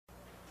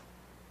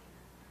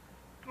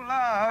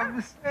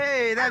cards.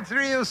 Hey, that's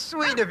real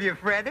sweet of you,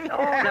 Freddie.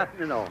 Oh,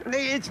 nothing at all.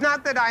 It's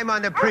not that I'm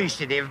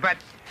unappreciative, but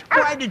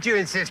why did you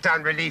insist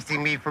on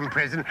releasing me from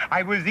prison?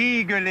 I was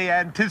eagerly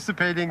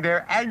anticipating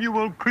their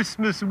annual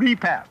Christmas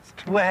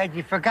repast. Well, had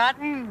you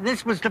forgotten?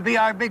 This was to be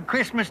our big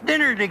Christmas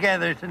dinner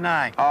together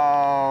tonight.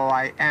 Oh,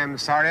 I am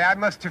sorry. I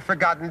must have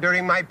forgotten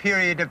during my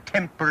period of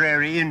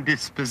temporary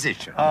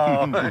indisposition.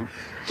 Oh,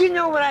 you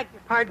know what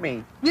pardon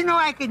me. You know,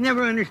 I could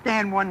never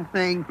understand one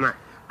thing. What?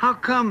 How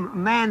come a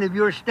man of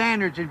your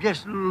standards have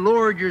just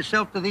lowered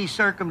yourself to these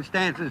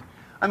circumstances?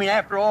 I mean,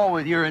 after all,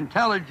 with your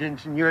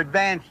intelligence and your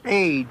advanced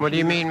age. What do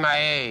you mean, my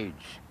age?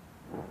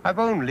 I've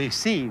only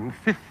seen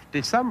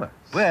 50 summers.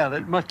 Well,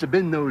 it must have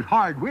been those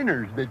hard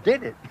winters that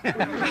did it.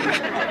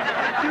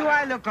 Do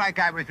I look like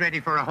I was ready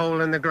for a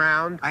hole in the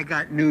ground? I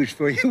got news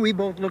for you. We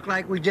both look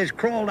like we just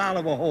crawled out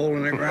of a hole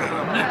in the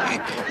ground.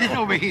 Get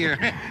over here.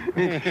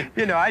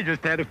 You know, I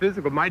just had a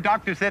physical. My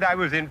doctor said I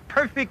was in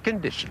perfect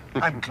condition.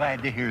 I'm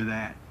glad to hear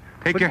that.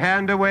 Take your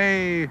hand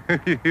away.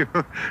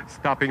 You're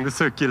stopping the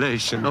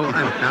circulation. Oh,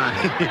 I'm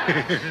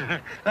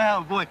sorry.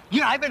 Well, boy,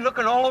 I've been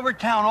looking all over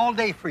town all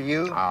day for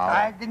you. Oh.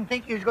 I didn't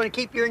think you was going to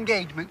keep your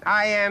engagement.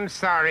 I am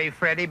sorry,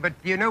 Freddie, but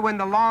you know, when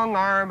the long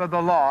arm of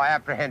the law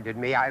apprehended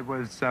me, I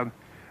was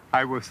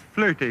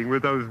flirting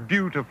with those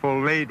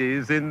beautiful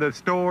ladies in the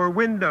store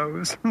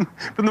windows.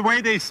 From the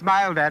way they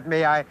smiled at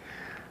me, I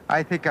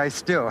think I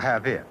still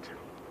have it.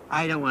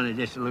 I don't want to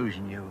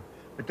disillusion you,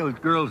 but those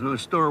girls in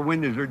those store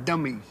windows are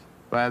dummies.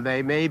 Well,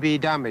 they may be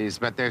dummies,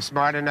 but they're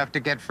smart enough to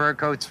get fur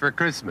coats for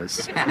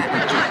Christmas. You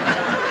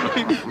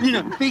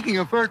know, speaking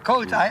of fur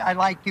coats, I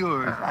like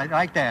yours. I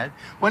like that.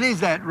 What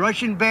is that,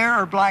 Russian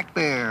bear or black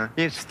bear?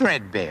 It's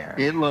threadbare.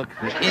 It looks...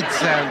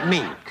 It's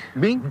mink.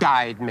 Mink?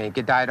 Dyed mink.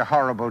 It died a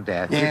horrible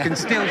death. Yeah. You can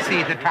still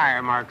see the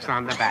tire marks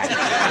on the back.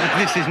 But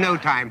this is no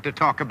time to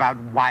talk about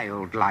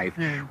wildlife.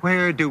 Yeah.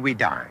 Where do we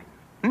dine?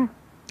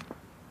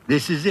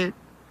 This is it.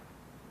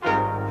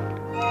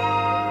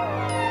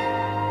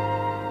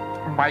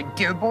 My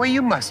dear boy,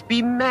 you must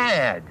be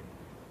mad.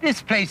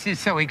 This place is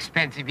so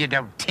expensive you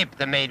don't tip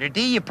the maitre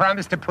d'. You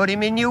promised to put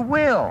him in your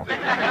will.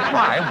 Well,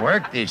 I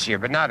worked this year,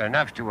 but not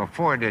enough to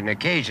afford an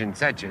occasion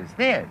such as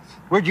this.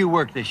 Where'd you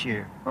work this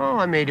year? Oh,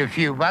 I made a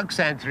few bucks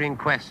answering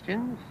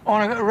questions.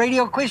 On a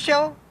radio quiz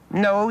show?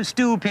 No,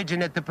 stool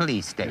pigeon at the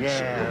police station.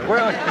 Yeah. Where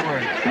else you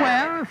work?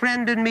 Well, a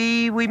friend and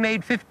me, we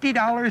made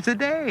 $50 a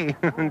day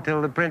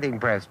until the printing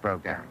press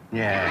broke down.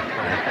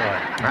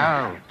 Yeah.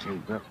 Oh,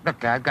 gee.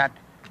 Look, I've got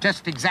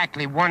just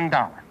exactly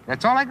 $1.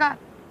 That's all I got.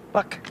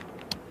 Look.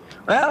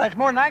 Well, that's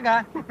more than I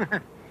got.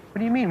 What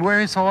do you mean?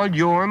 Where's all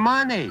your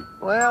money?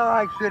 Well,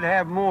 I should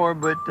have more,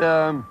 but,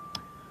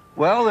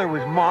 well, there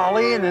was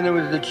Molly, and then there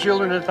was the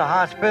children at the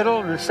hospital,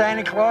 and the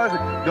Santa Claus.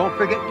 Don't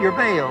forget your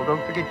bail.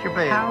 Don't forget your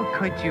bail. How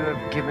could you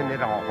have given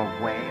it all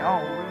away?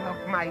 Oh,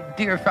 look, my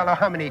dear fellow,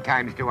 how many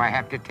times do I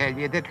have to tell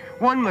you that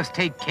one must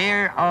take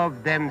care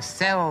of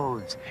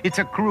themselves? It's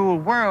a cruel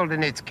world,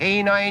 and it's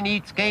canine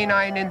eats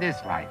canine in this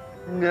life.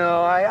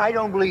 No, I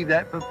don't believe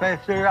that,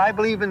 Professor. I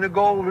believe in the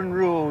golden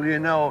rule, you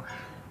know.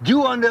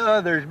 Do unto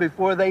others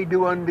before they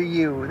do unto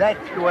you.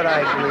 That's what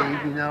I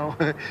believe, you know.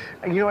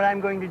 And you know what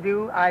I'm going to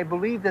do? I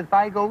believe that if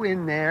I go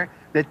in there,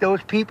 that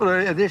those people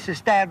of this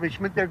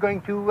establishment, they're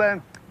going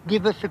to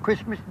give us a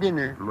Christmas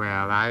dinner.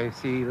 Well, I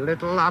see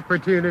little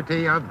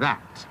opportunity of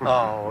that.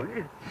 Oh,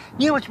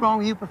 you know what's wrong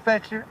with you,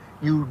 Professor?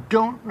 You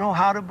don't know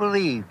how to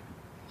believe.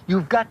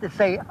 You've got to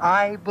say,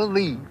 I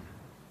believe.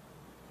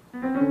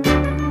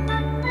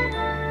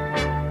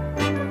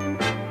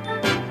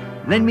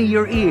 Lend me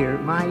your ear,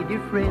 my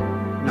dear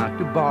friend, not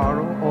to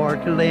borrow or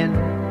to lend.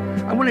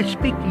 I want to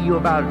speak to you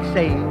about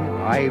saying,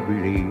 I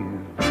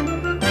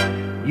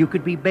believe. You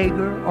could be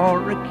beggar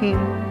or a king,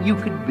 you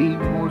could be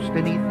most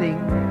anything,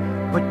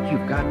 but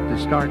you've got to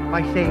start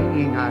by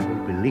saying, I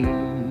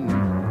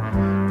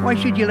believe. Why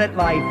should you let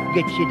life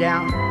get you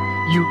down?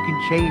 You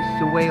can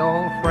chase away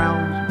all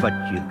frowns, but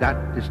you've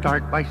got to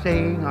start by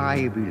saying,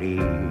 I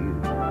believe.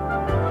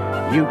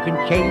 You can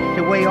chase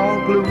away all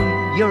gloom.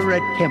 You're a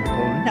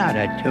temple, not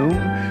a tomb.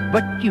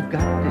 But you've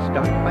got to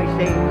start by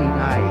saying,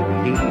 I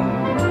believe.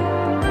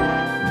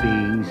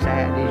 Being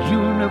sad is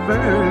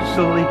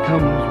universal. It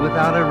comes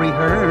without a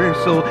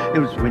rehearsal.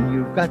 It's when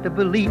you've got to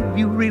believe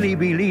you really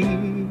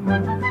believe.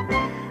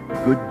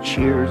 Good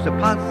cheer's a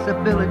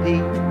possibility.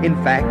 In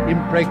fact,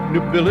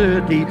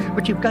 impregnability.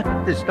 But you've got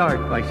to start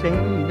by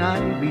saying,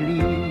 I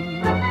believe.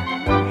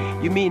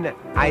 You mean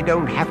I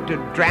don't have to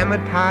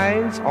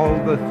dramatize all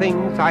the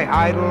things I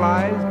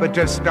idolize, but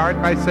just start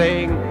by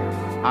saying,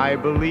 I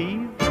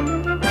believe?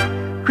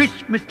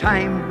 Christmas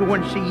time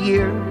once a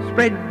year,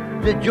 spread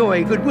the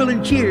joy, goodwill,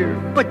 and cheer.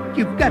 But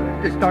you've got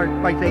to start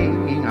by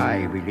saying,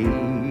 I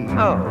believe.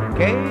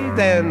 Okay,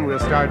 then we'll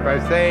start by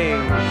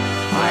saying,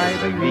 I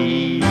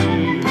believe.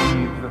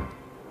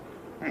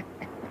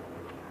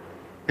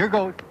 Here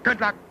goes. Good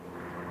luck.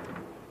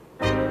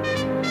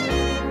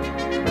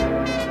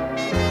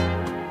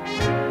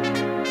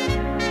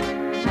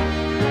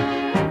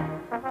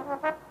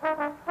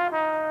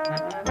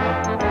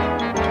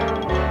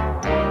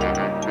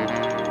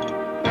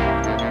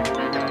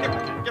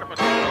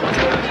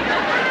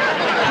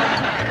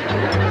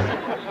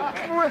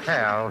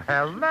 Well,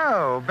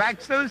 hello.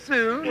 Back so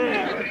soon?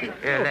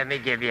 Here, let me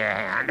give you a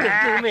hand.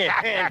 Give me a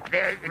hand.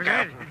 There you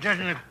go.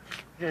 Doesn't it?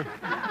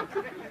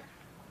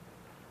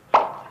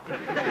 Oh,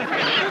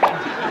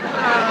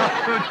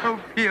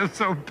 don't feel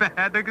so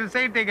bad. The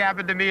same thing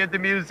happened to me at the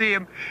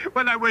museum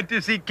when I went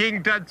to see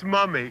King Tut's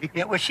mummy.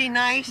 Yeah, was she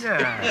nice?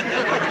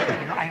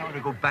 Yeah. I ought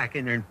to go back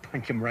in there and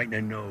punch him right in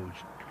the nose.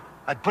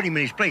 I'd put him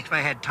in his place if I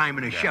had time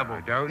and a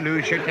shovel. Don't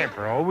lose your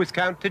temper. Always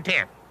count to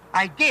 10.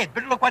 I did,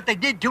 but look what they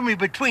did to me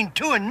between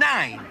 2 and 9.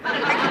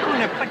 I could go in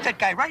there and punch that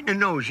guy right in the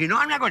nose, you know.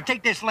 I'm not going to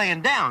take this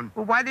laying down.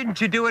 Well, why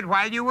didn't you do it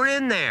while you were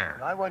in there?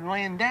 I wasn't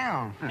laying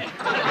down.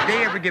 If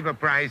they ever give a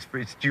prize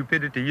for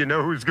stupidity, you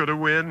know who's going to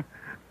win?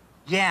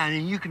 Yeah,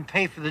 and you can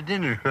pay for the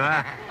dinner.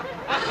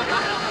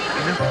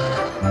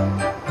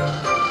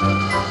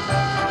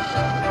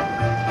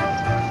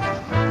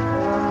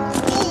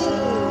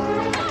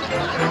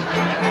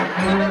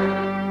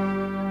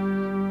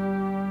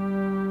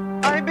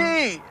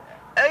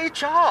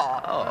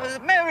 HR.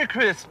 Merry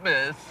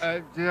Christmas.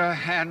 And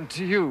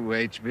to you,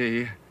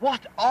 HB.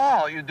 What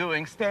are you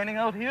doing standing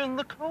out here in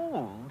the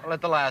cold? Well, at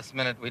the last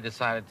minute, we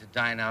decided to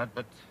dine out,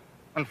 but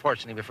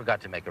unfortunately, we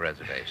forgot to make a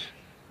reservation.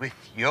 With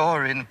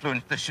your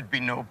influence, there should be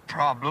no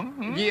problem.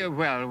 Hmm? Yeah,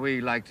 well,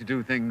 we like to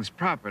do things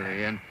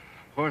properly, and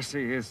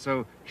Horsey is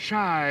so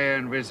shy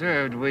and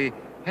reserved, we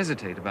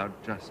hesitate about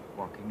just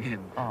walking in.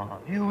 Oh,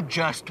 you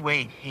just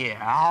wait here.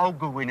 I'll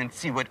go in and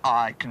see what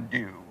I can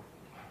do.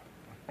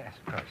 Yes,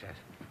 of course, yes.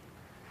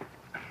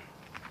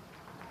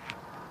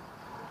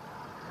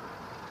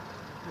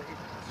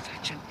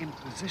 Such an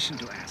imposition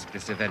to ask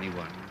this of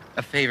anyone.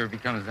 A favor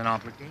becomes an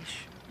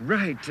obligation.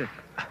 Right.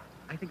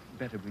 I think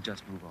better we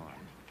just move on.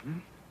 Hmm?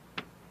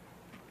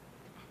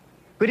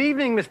 Good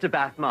evening, Mr.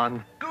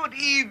 Bathman. Good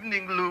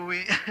evening,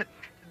 Louis.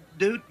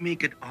 Don't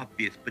make it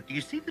obvious, but do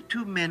you see the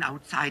 2 men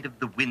outside of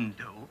the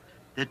window?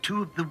 They're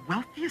 2 of the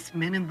wealthiest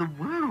men in the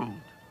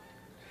world.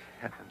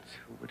 Heavens,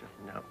 who would have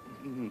known?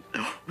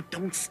 Oh,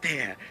 don't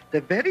stare.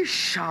 They're very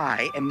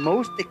shy and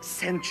most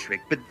eccentric,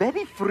 but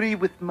very free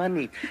with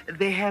money.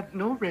 They have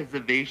no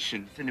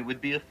reservations, and it would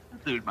be a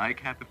feather in my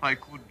cap if I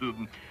could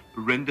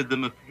render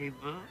them a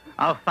favor.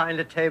 I'll find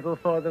a table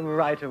for them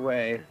right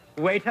away.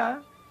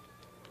 Waiter?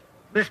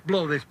 Let's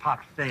blow this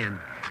pop stand.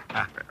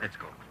 Let's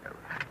go.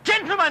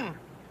 Gentlemen!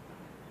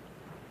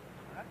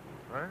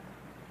 What?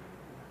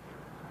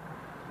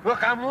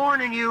 Look, I'm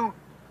warning you.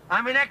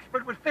 I'm an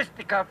expert with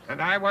fisticuffs.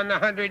 And I won the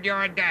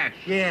 100-yard dash.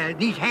 Yeah,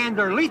 these hands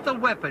are lethal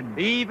weapons.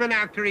 Even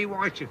after he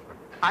washes them.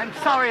 I'm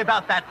sorry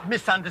about that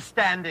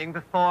misunderstanding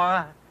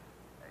before.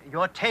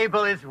 Your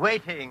table is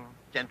waiting,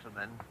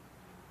 gentlemen.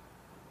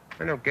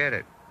 I don't get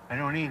it. I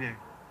don't either.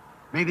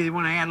 Maybe they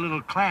want to add a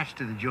little class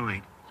to the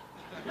joint.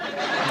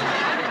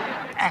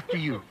 After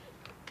you.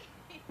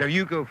 Now,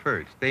 you go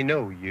first. They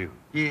know you.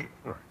 Yeah.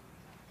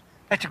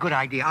 That's a good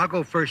idea. I'll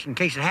go first. In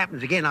case it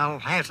happens again, I'll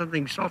have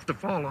something soft to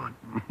fall on.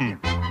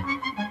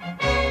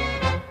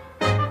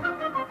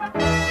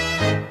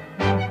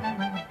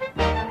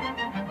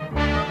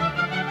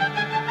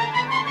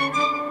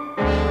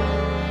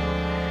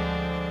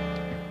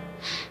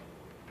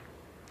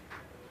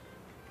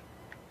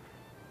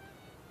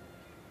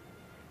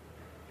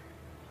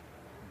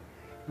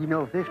 You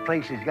know, if this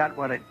place has got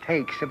what it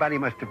takes, somebody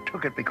must have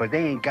took it because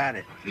they ain't got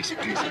it. This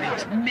place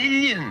makes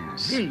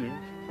millions.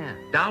 Millions? Yeah.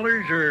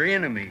 Dollars or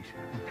enemies?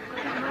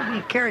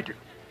 These characters.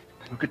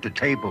 Look at the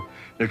table.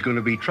 There's going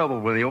to be trouble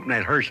when they open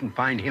that hearse and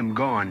find him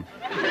gone.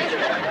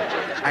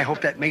 I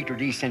hope that maitre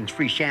d' sends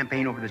free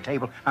champagne over the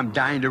table. I'm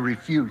dying to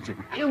refuse it.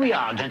 Here we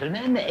are,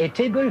 gentlemen. A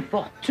table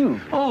for 2.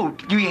 Oh,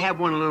 do you have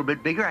one a little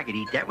bit bigger? I could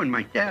eat that one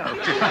myself.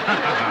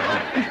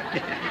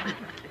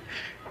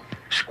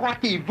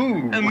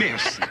 Squatty-boo. A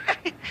miss.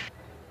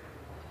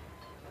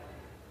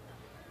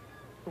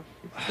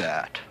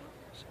 That.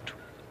 Two of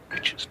the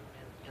richest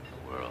men in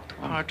the world.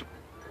 Hard.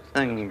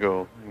 I can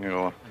go.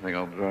 I think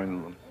I'll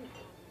join them.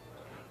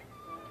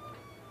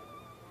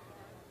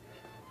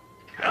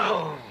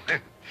 Oh.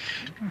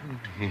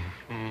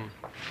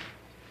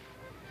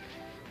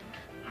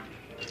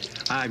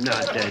 I'm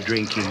not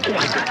drinking.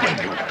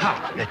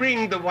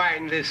 Bring the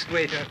wine list,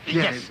 waiter.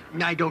 Yes.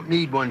 I don't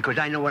need one because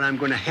I know what I'm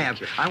going to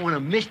have. I want a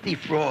misty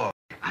frog.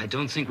 I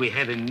don't think we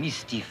have a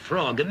misty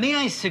frog. May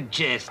I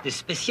suggest the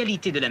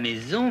spécialité de la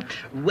maison,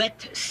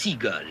 wet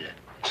seagull?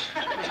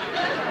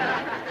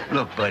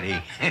 Look,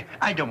 buddy,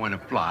 I don't want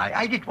to fly.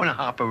 I just want to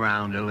hop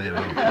around a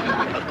little.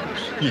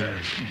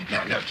 Yes.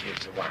 Now, look, here's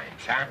the wine,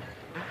 huh?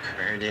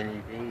 Heard any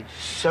of these?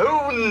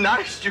 So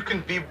nice you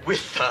can be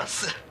with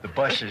us. The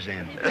bus is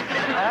in.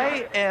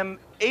 I am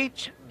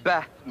H.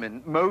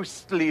 Bathman,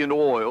 mostly in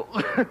oil.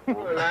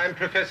 Well, I'm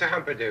Professor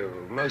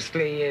Humperdoo,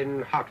 mostly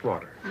in hot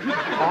water.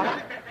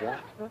 Hot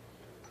water?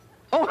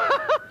 Oh,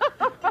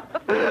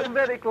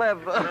 very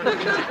clever.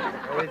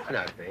 Oh, it's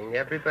nothing.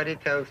 Everybody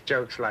tells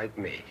jokes like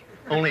me.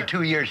 Only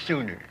 2 years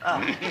sooner.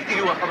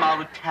 You are from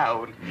out of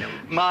town. No.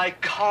 My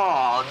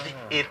card,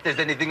 if there's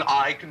anything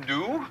I can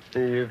do.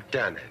 You've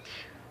done it.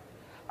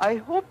 I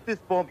hope this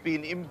won't be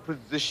an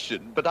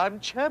imposition, but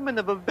I'm chairman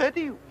of a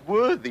very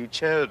worthy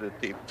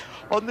charity.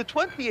 On the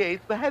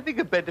 28th, we're having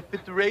a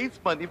benefit to raise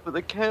money for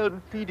the care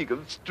and feeding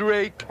of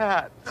stray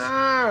cats.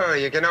 Oh,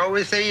 you can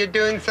always say you're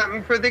doing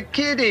something for the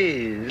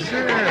kiddies.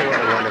 Oh, what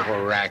a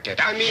wonderful racket.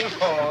 I mean,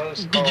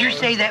 pause. Did you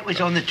say that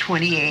was on the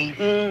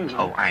 28th?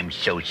 Oh, I'm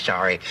so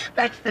sorry.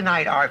 That's the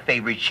night our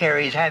favorite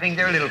Sherry is having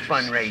their little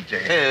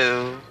fundraiser.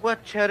 Oh,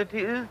 what charity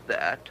is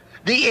that?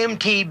 The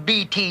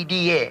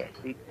MTBTDS.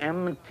 The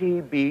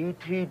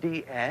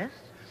MTBTDS?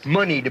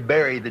 Money to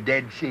bury the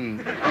Dead Sea.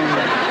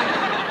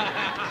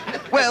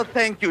 Well,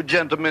 thank you,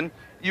 gentlemen.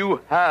 You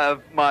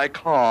have my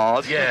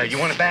card. Yeah, you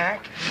want it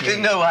back?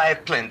 No, I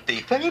have plenty.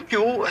 Thank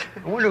you. I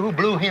wonder who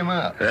blew him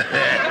up.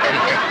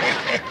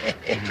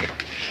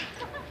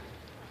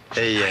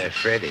 Hey,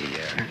 Freddie,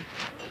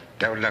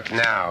 don't look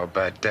now,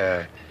 but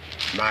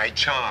my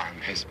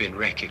charm has been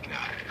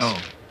recognized. Oh,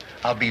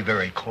 I'll be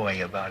very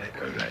coy about it.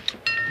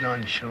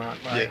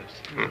 Nonchalant like.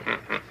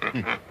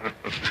 Yes.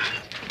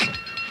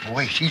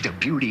 Boy, she's a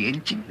beauty,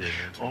 isn't she? Yeah.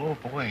 Oh,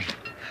 boy.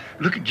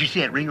 Look, did you see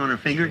that ring on her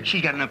finger?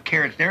 She's got enough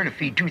carrots there to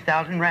feed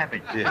 2,000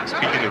 rabbits. Yeah,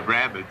 speaking of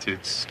rabbits,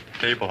 it's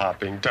table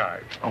hopping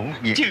time. Oh,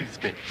 yeah. Excuse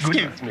me.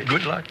 Excuse me.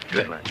 Good luck.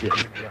 Good luck.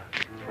 Yes. Good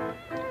luck.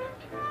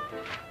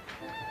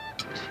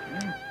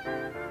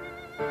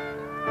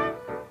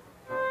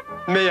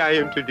 May I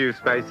introduce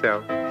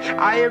myself?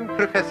 I am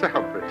Professor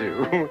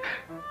Humperdoo.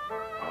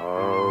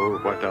 Oh,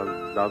 what a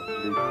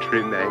lovely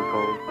trim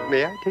ankle.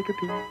 May I take a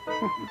peek?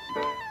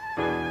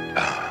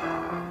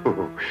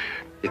 Oh,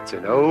 it's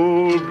an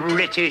old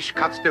British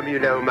custom, you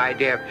know, my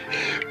dear.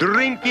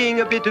 Drinking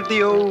a bit of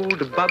the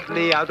old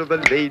bubbly out of a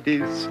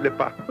lady's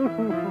slipper.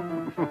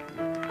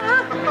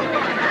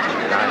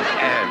 I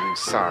am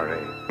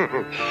sorry.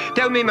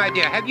 Tell me, my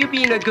dear, have you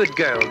been a good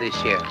girl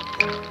this year?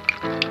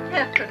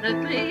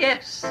 Definitely,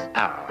 yes.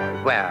 Oh,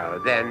 well,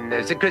 then,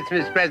 as a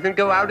Christmas present,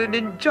 go out and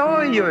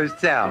enjoy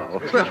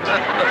yourself.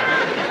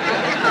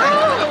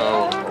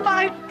 Oh,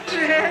 my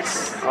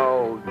dress.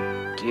 Oh,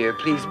 dear,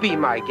 please be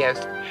my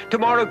guest.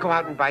 Tomorrow, go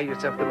out and buy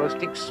yourself the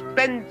most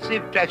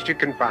expensive dress you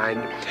can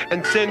find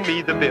and send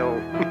me the bill.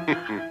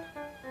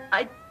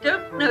 I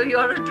don't know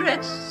your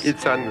address.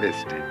 It's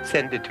unlisted.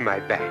 Send it to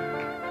my bank.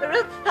 There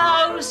are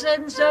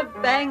thousands of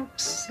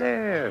banks.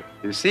 There,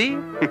 you see?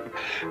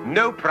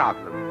 No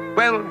problem.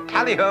 Well,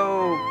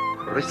 tally-ho,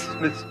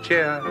 Christmas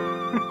cheer.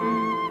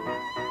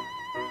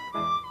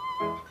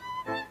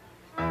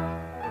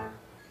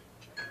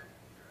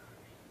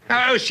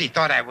 Oh, she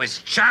thought I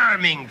was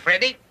charming,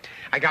 Freddie.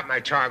 I got my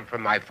charm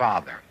from my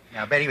father.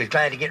 I bet he was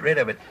glad to get rid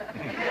of it.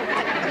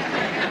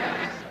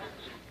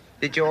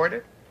 Did you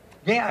order?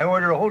 Yeah, I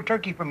ordered a whole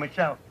turkey for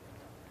myself.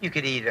 You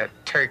could eat a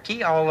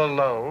turkey all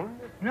alone.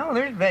 No,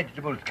 there's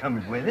vegetables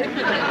comes with it.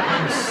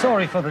 I'm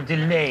sorry for the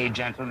delay,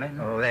 gentlemen.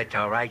 Oh, that's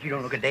all right. You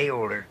don't look a day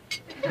older.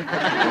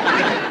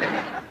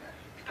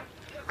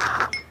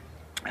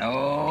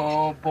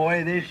 Oh,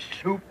 boy, this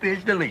soup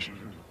is delicious.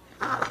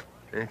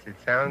 Yes, it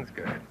sounds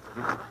good.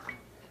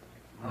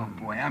 Oh,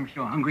 boy, I'm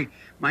so hungry.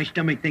 My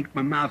stomach thinks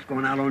my mouth's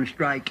going out on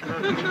strike.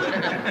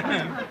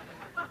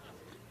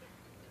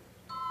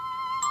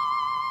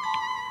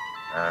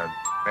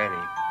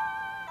 Freddie,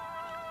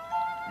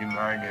 you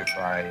mind if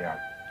I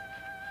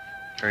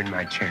turn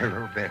my chair a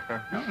little bit, huh?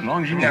 No, as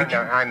long as you No, make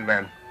no, I'm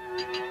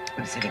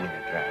sitting in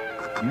the dress.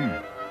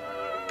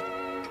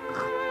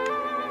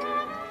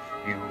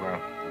 You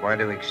want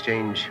to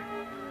exchange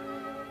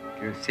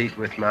your seat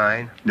with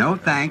mine? No,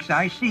 thanks.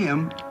 I see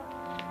him.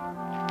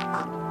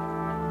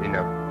 You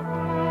know,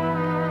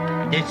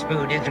 this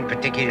food isn't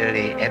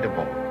particularly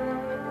edible.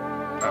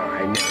 Oh,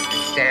 I never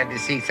can stand to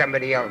see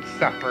somebody else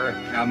suffer.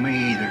 Not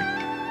me either.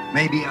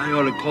 Maybe I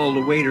ought to call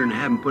the waiter and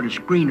have him put a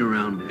screen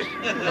around us.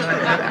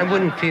 I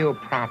wouldn't feel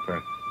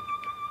proper.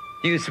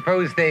 Do you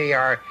suppose they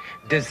are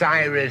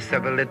desirous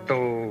of a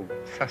little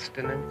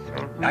sustenance?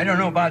 Huh? I don't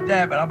know about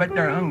that, but I'll bet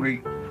they're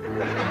hungry.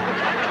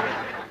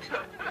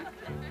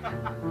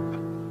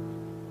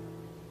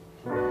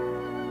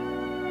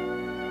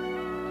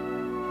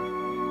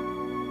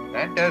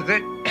 That does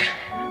it.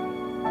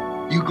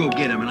 You go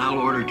get him, and I'll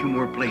order 2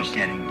 more place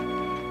settings.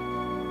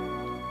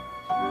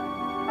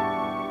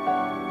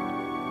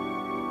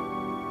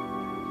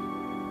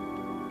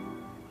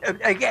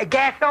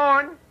 Gas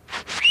on.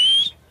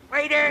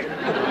 Waiter.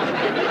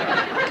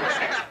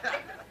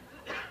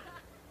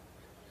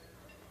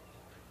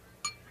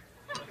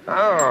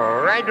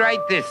 Oh, right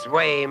this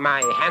way,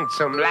 my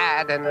handsome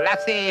lad and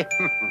lassie.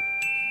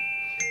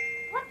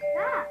 What's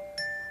that?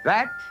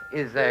 That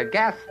is a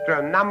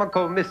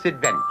gastronomical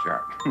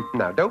misadventure.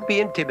 Now, don't be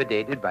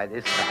intimidated by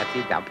this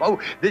classy dump. Oh,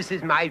 this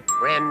is my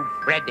friend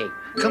Freddie.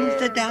 Come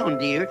sit down,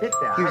 dear. Sit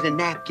down. Here's a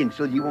napkin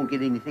so you won't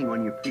get anything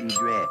on your pretty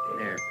dress.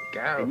 There we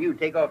go. And you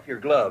take off your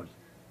gloves.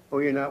 Oh,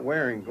 you're not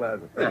wearing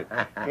gloves.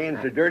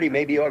 Hands are dirty.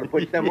 Maybe you ought to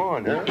put them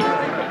on, huh?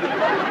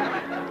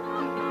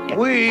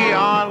 We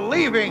are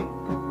leaving.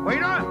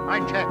 Waiter, I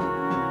check.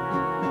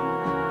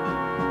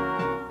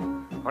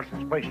 What's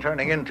this place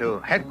turning into?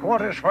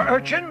 Headquarters for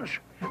urchins?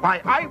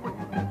 Why,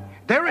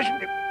 there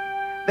isn't...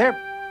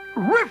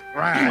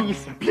 Riffraff!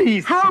 Please,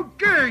 please. How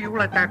dare you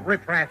let that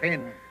riffraff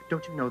in?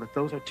 Don't you know that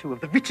those are two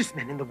of the richest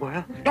men in the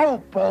world?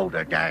 Don't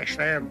balderdash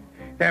them.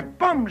 They're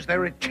bums.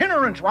 They're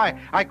itinerants. Why,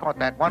 I caught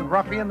that one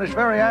ruffian this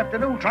very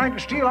afternoon trying to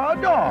steal our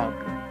dog.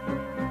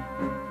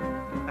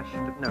 I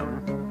should have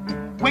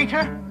known.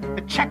 Waiter,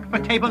 the check for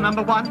table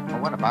number 1. Well,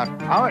 what about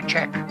our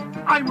check?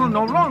 I will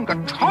no longer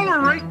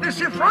tolerate this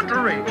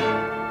effrontery.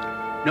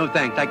 No,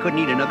 thanks. I couldn't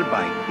eat another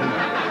bite.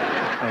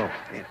 Oh,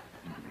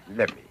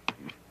 let me.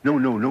 No,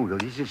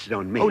 this is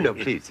on me. Oh, no,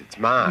 please, it's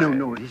mine.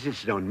 No, this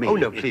is on me. Oh,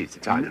 no, please,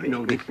 it's on me.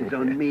 No, this is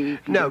on me.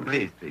 No,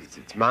 please,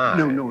 it's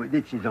mine. No,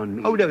 this is on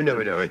me. Oh, no,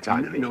 it's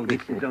on me. No,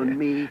 this is on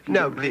me.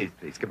 No, please,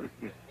 come on.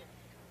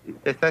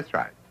 Yes, that's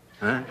right.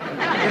 Huh?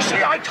 You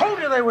see, I told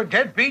you they were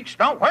deadbeats.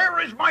 Now,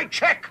 where is my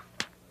check?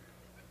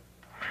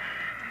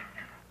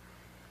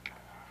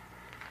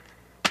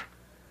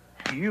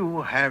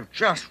 You have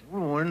just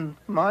ruined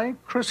my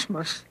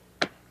Christmas.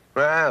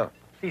 Well,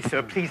 Please,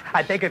 sir, please.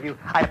 I beg of you.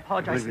 I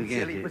apologize What did we get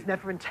sincerely. It here? was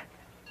never intended.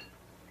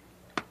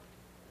 I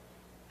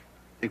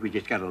think we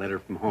just got a letter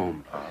from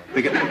home.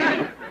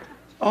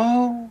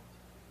 Oh,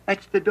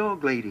 that's the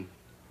dog lady.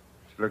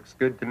 looks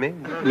good to me.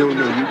 No, you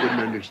wouldn't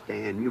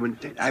understand. You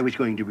wouldn't. I was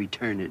going to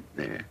return it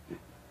there.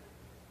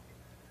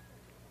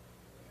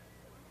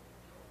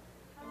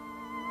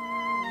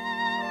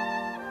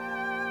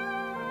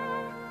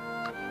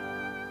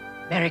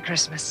 Merry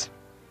Christmas.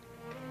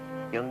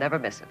 You'll never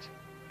miss it.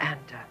 And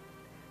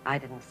I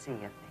didn't see a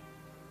thing.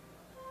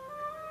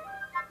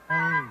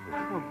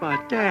 How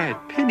about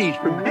that? Pennies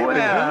from heaven.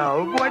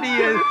 Well, what do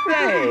you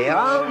say,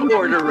 huh?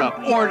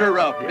 Order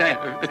up.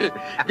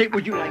 Dick,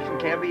 would you like some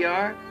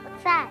caviar?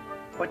 What's that?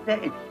 What's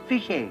that? It's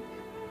fish eggs.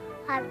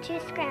 I'll have 2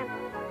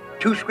 scrambled.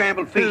 2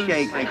 scrambled fish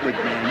eggs, my good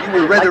man.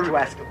 You were rather... I'd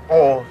like to ask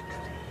all to leave.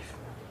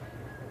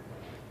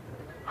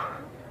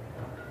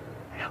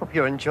 I hope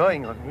you're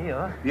enjoying your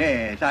meal.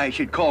 Yes, I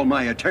should call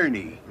my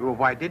attorney. Well,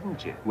 why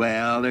didn't you?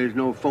 Well, there's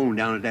no phone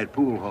down at that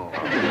pool hall.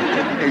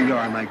 There you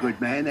are, my good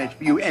man. That's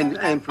for you.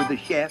 And for the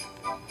chef.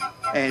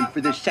 And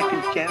for the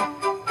second chef.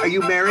 Are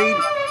you married?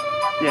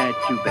 Yeah,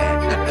 too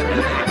bad.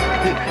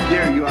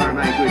 There you are,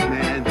 my good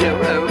man.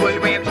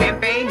 We have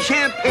champagne?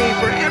 Champagne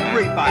for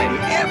everybody.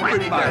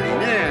 Everybody.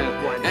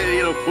 Yeah. And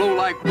it'll flow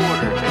like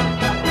water.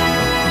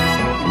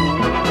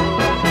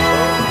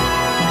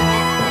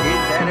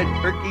 Is that a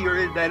turkey or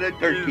is that a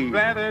turkey? Is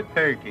that a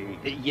turkey?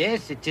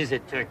 Yes, it is a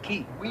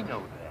turkey. We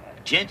know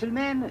that.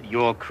 Gentlemen,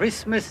 your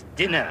Christmas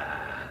dinner.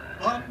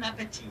 Bon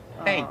appetit.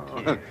 Thank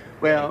you.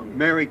 Well,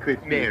 Merry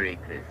Christmas. Merry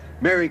Christmas.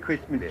 Merry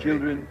Christmas,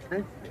 children.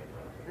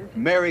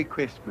 Merry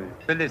Christmas.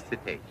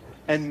 Felicitations.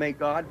 And may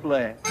God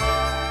bless.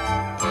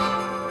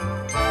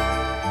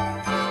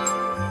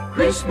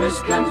 Christmas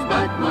comes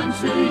but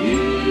once a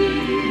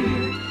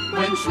year,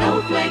 when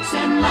snowflakes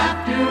and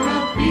laughter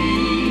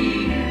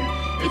appear.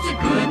 It's a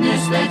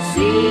goodness that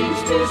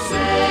seems to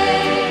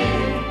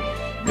say,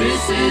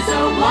 this is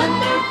a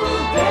wonderful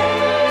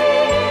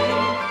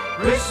day.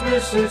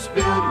 Christmas is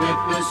filled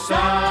with the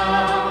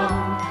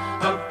sound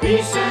of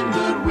peace and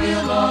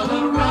goodwill all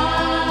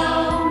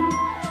around.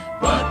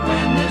 But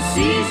when the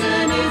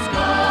season is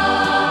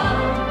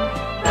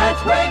gone,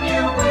 that's when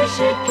you wish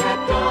it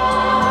kept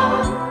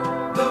on.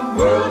 The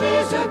world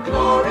is a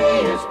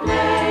glorious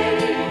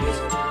place,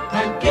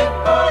 a gift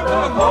for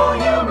the whole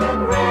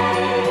human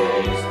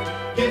race.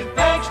 Give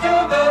thanks to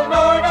the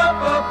Lord up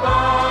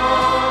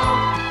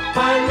above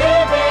for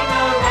living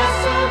a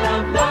lesson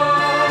of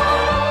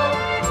love.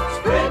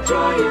 Spread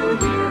joy, you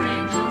hear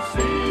angels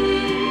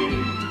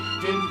sing,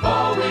 in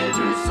fall,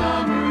 winter,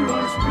 summer,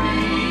 or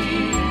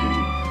spring.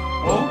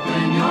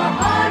 Open your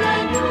heart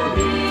and you'll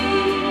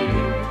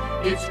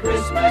hear, it's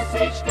Christmas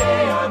each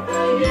day of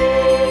the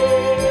year.